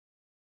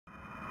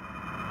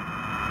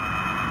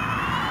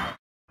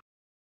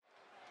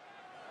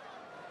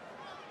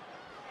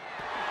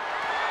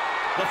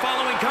The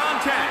following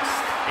contest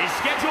is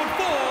scheduled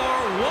for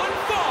one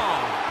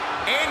fall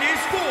and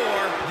is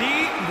for the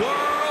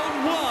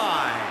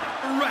Worldwide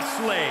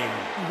Wrestling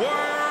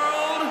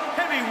World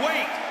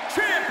Heavyweight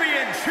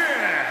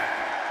Championship.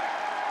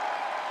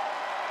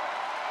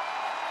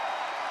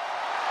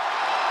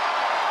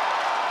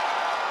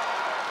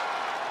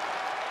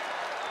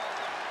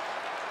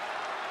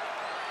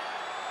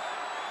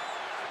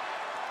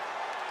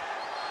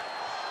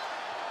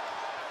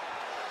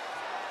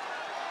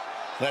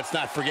 Let's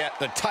not forget,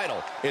 the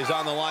title is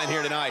on the line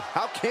here tonight.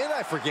 How can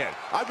I forget?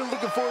 I've been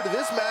looking forward to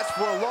this match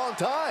for a long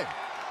time.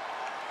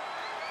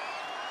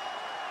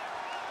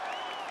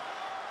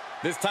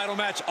 This title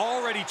match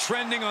already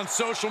trending on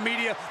social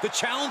media. The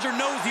challenger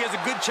knows he has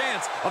a good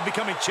chance of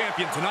becoming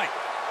champion tonight.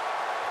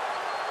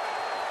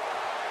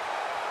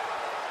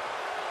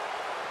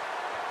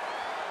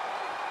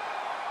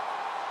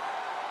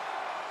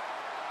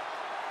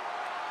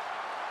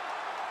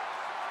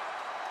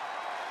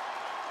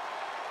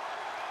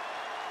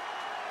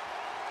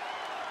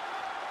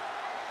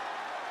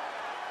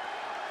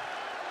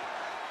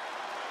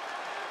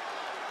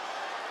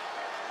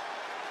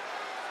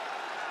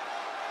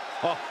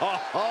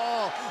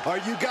 Are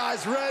you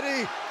guys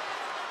ready?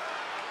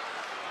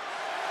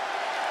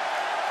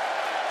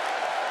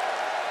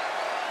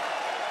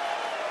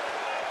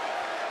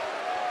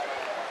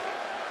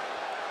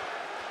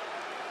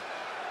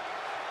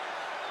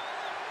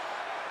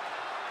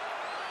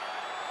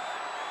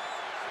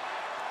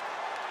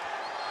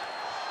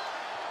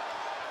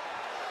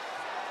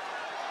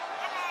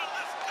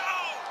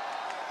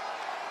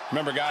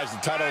 Remember, guys, the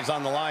title is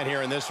on the line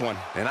here in this one.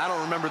 And I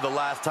don't remember the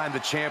last time the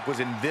champ was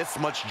in this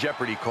much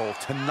jeopardy, Cole.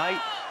 Tonight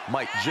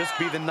might just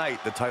be the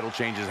night the title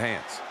changes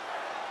hands.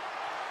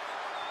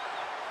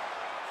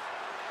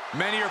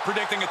 Many are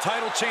predicting a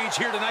title change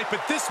here tonight,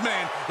 but this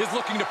man is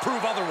looking to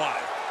prove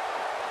otherwise.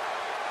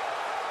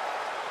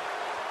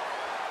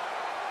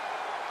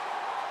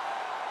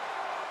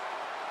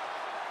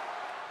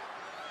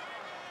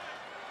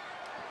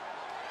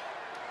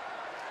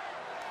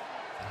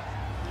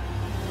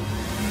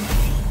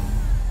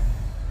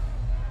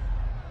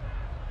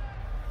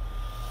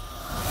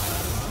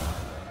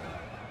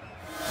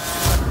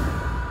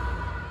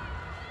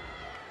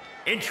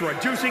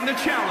 Introducing the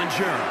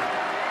challenger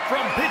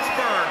from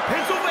Pittsburgh,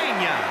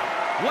 Pennsylvania,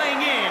 weighing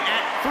in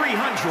at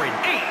 308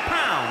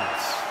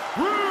 pounds,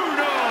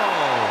 Bruno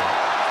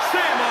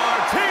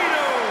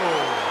Sammartino.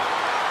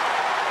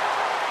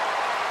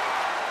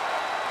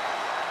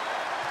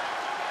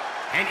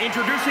 And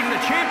introducing the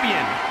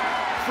champion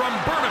from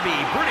Burnaby,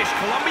 British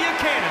Columbia,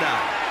 Canada,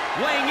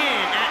 weighing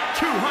in at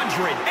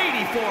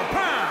 284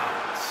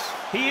 pounds.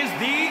 He is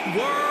the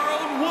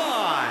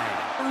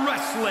Worldwide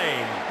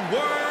Wrestling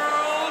World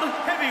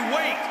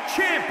Heavyweight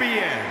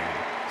Champion,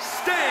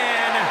 Stasiak.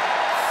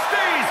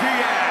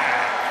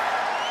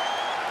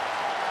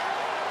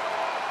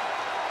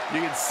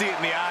 You can see it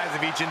in the eyes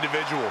of each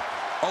individual.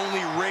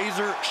 Only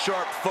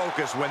razor-sharp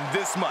focus when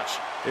this much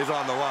is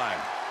on the line.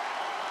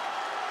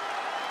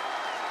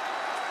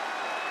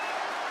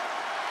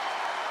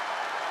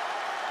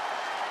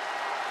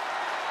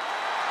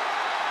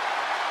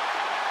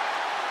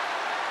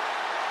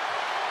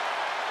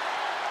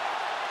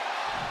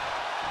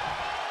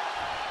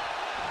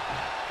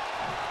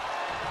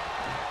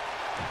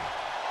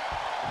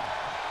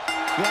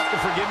 You'll have to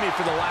forgive me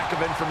for the lack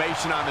of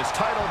information on this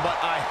title, but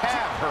I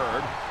have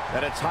heard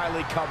that it's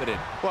highly coveted.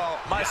 Well,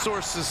 my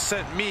sources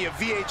sent me a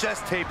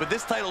VHS tape of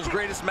this title's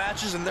greatest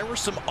matches, and there were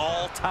some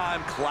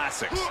all-time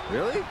classics.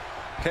 Really?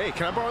 Hey,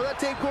 can I borrow that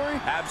tape, Corey?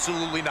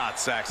 Absolutely not,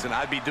 Saxon.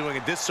 I'd be doing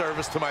a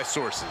disservice to my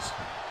sources.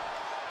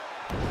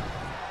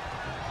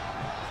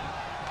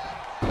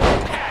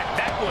 Had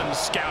that one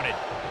scouted.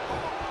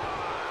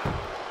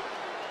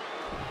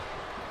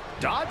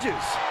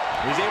 Dodges.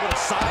 He's able to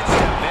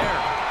sidestep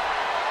there.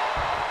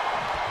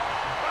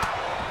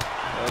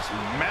 Just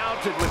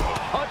mounted with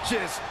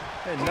punches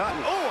and not.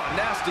 Oh, a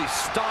nasty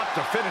stop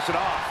to finish it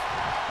off.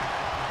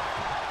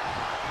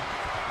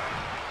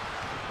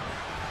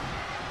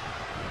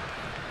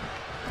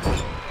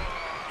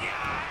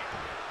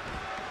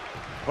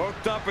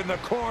 Hooked up in the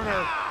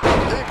corner.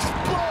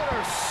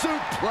 Exploder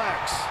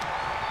suplex.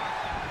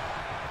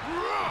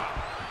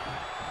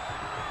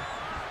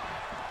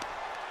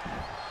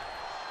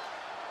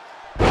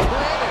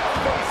 Planted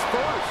face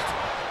first.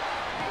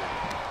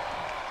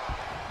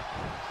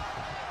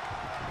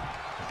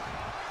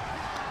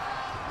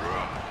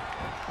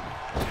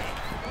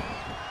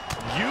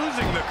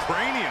 Using the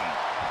cranium.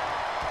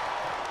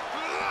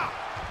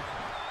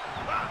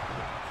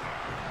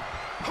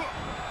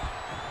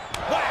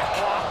 Whack!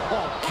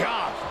 Oh,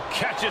 God.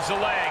 Catches the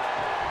leg.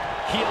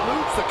 He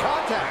eludes the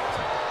contact.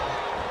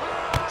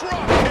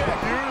 Drop kick.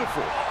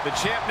 Beautiful. The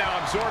champ now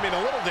absorbing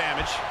a little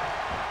damage.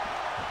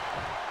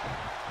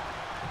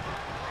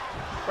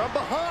 From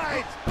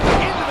behind.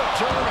 Into the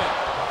tournament.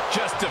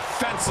 Just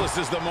defenseless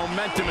as the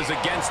momentum is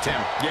against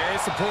him. Yeah, he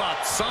has to pull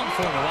out some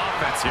form of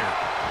offense here.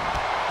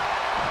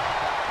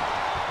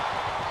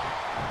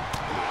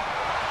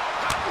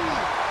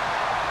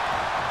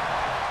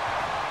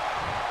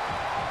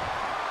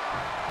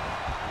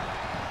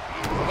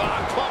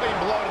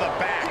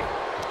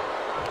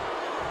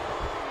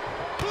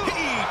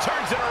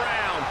 turns it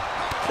around.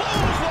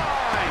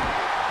 Clothesline.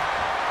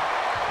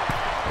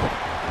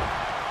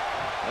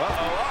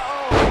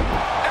 Uh-oh.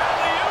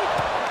 Alley-oop.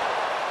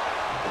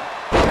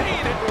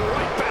 Paying it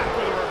right back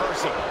with a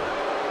reversal.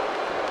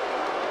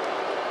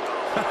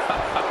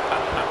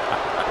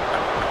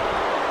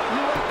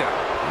 You like that?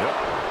 Yep.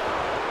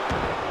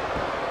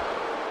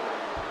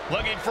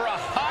 Looking for a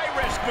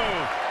high-risk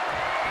move.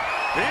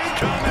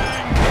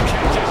 Incoming.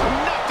 Catches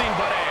nothing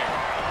but air.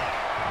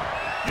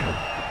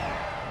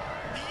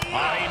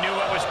 Oh, he knew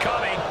what was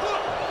coming.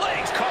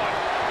 Legs caught.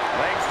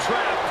 Legs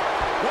trapped.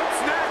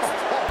 What's next?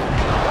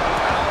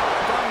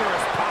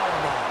 Thunderous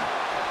powerbomb.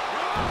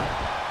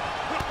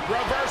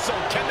 Reversal.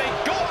 Can they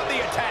go on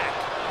the attack?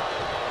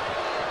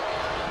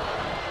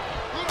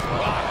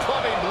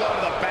 Clubbing blow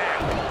to the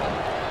back.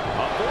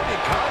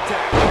 Avoiding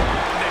contact.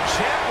 The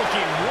champ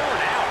looking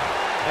worn out.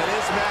 And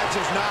this match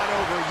is not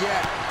over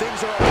yet.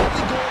 Things are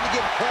only going to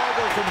get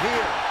harder from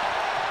here.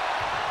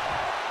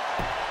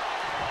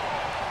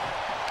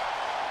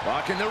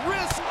 Rocking the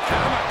wrist.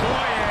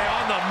 Kamakoye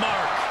on the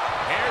mark.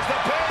 Here's the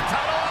pin.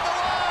 Title on the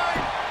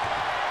line.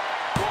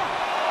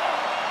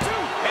 1, 2.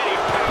 And he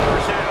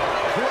powers out.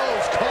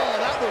 Close call.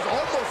 That was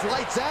almost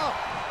lights out.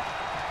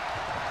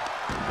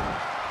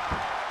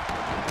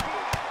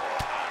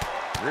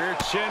 Rear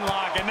chin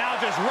lock, and now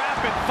just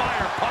rapid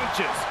fire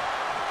punches.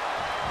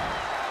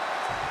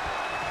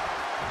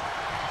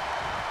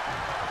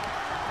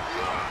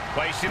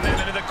 Placing them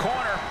into the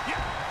corner.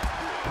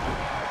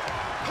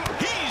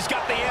 He's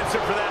got the answer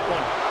for that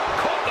one.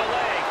 Caught the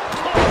leg.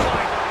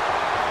 Clothesline.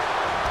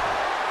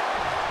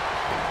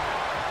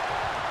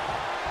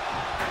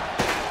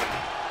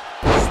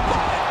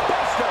 Spot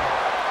buster.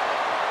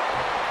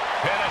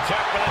 Pin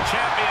attempt for the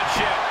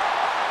championship.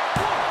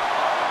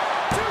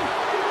 1, 2.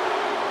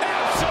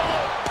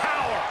 Absolute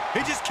power.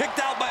 He just kicked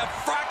out by a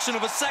fraction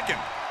of a second.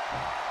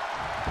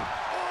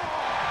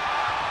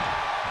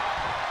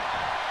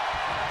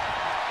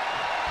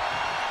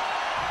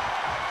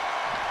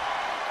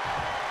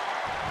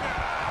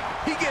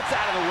 He gets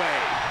out of the way.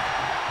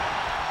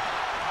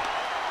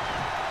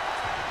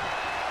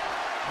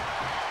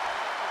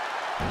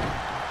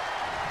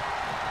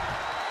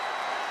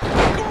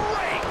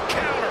 Great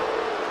counter.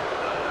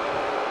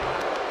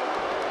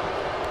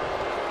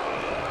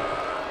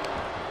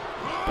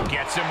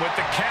 Gets him with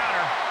the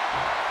counter.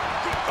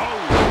 Oh,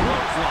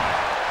 clothesline.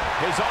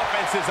 His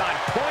offense is on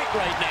point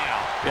right now.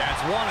 Yeah,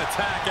 it's one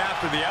attack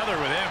after the other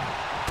with him.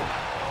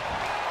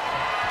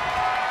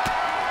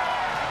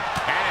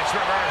 And it's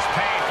reverse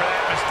pain for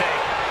that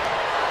mistake.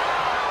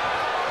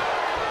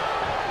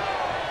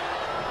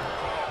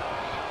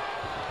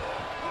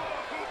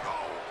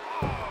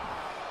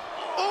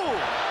 Oh,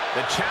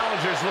 the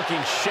challenger's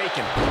looking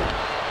shaken.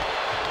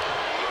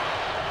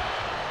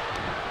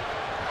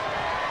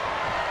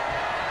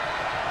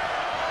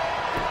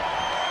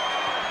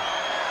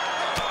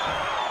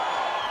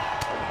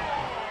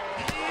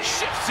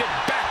 Shifts it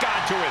back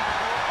onto him.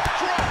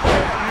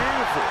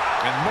 Beautiful.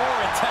 And more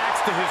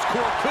attacks to his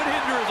core could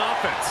hinder his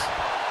offense.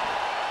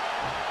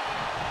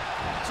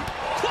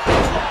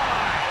 Clothesline.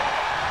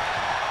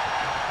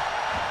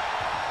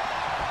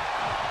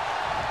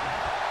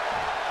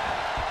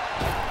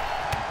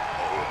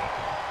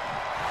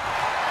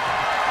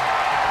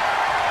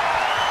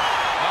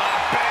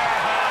 Bear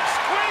hug,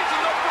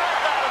 squeezing the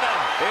breath out of them.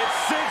 It's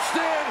cinched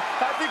in.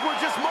 I think we're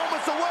just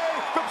moments away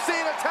from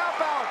seeing a tap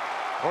out.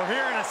 We're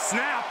hearing a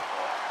snap.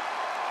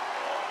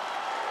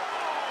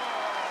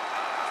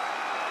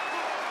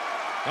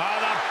 The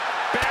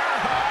bear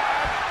hug,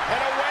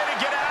 and a way to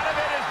get out of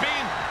it is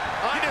being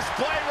on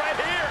display right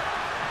here.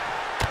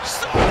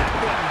 Saw that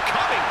one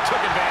coming,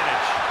 took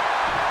advantage.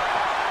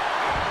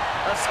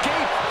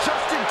 Escape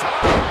just in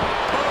time.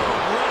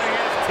 Boom, running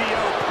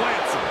STO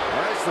plants him.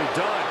 Nicely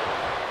done.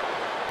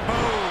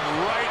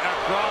 Boom, right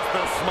across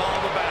the small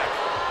of the back.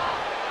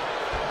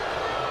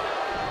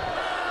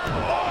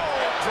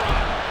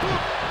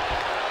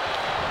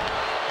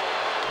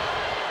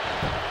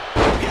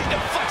 He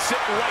deflects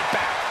it right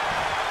back.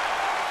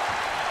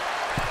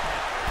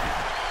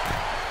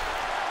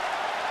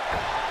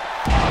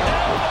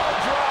 Elbow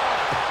drop.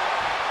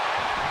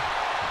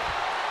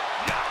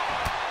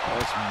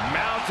 It's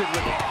mounted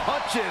with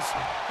punches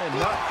and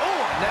not. Oh,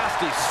 a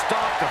nasty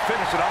stop to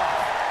finish it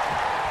off.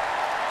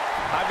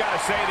 I've got to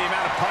say, the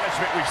amount of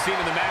punishment we've seen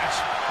in the match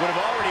would have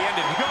already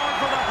ended. Going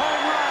for the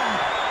home run.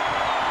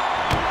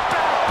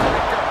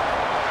 Backbreaker.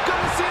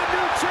 Gonna see a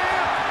new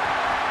champ.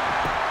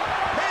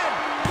 Pin.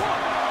 1,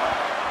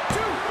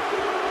 2,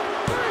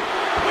 3.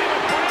 We have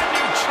a brand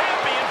new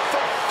champion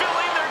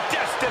fulfilling their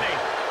destiny.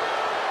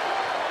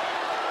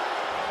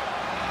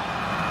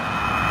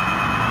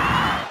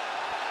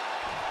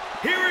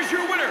 Here is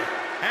your winner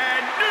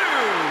and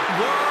new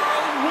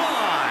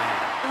Worldwide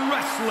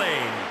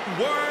Wrestling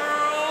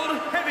World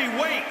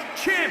Heavyweight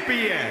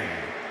Champion,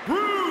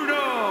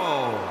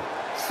 Bruno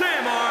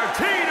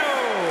Sammartino.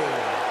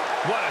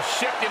 What a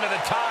shift into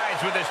the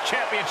tides with this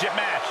championship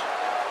match.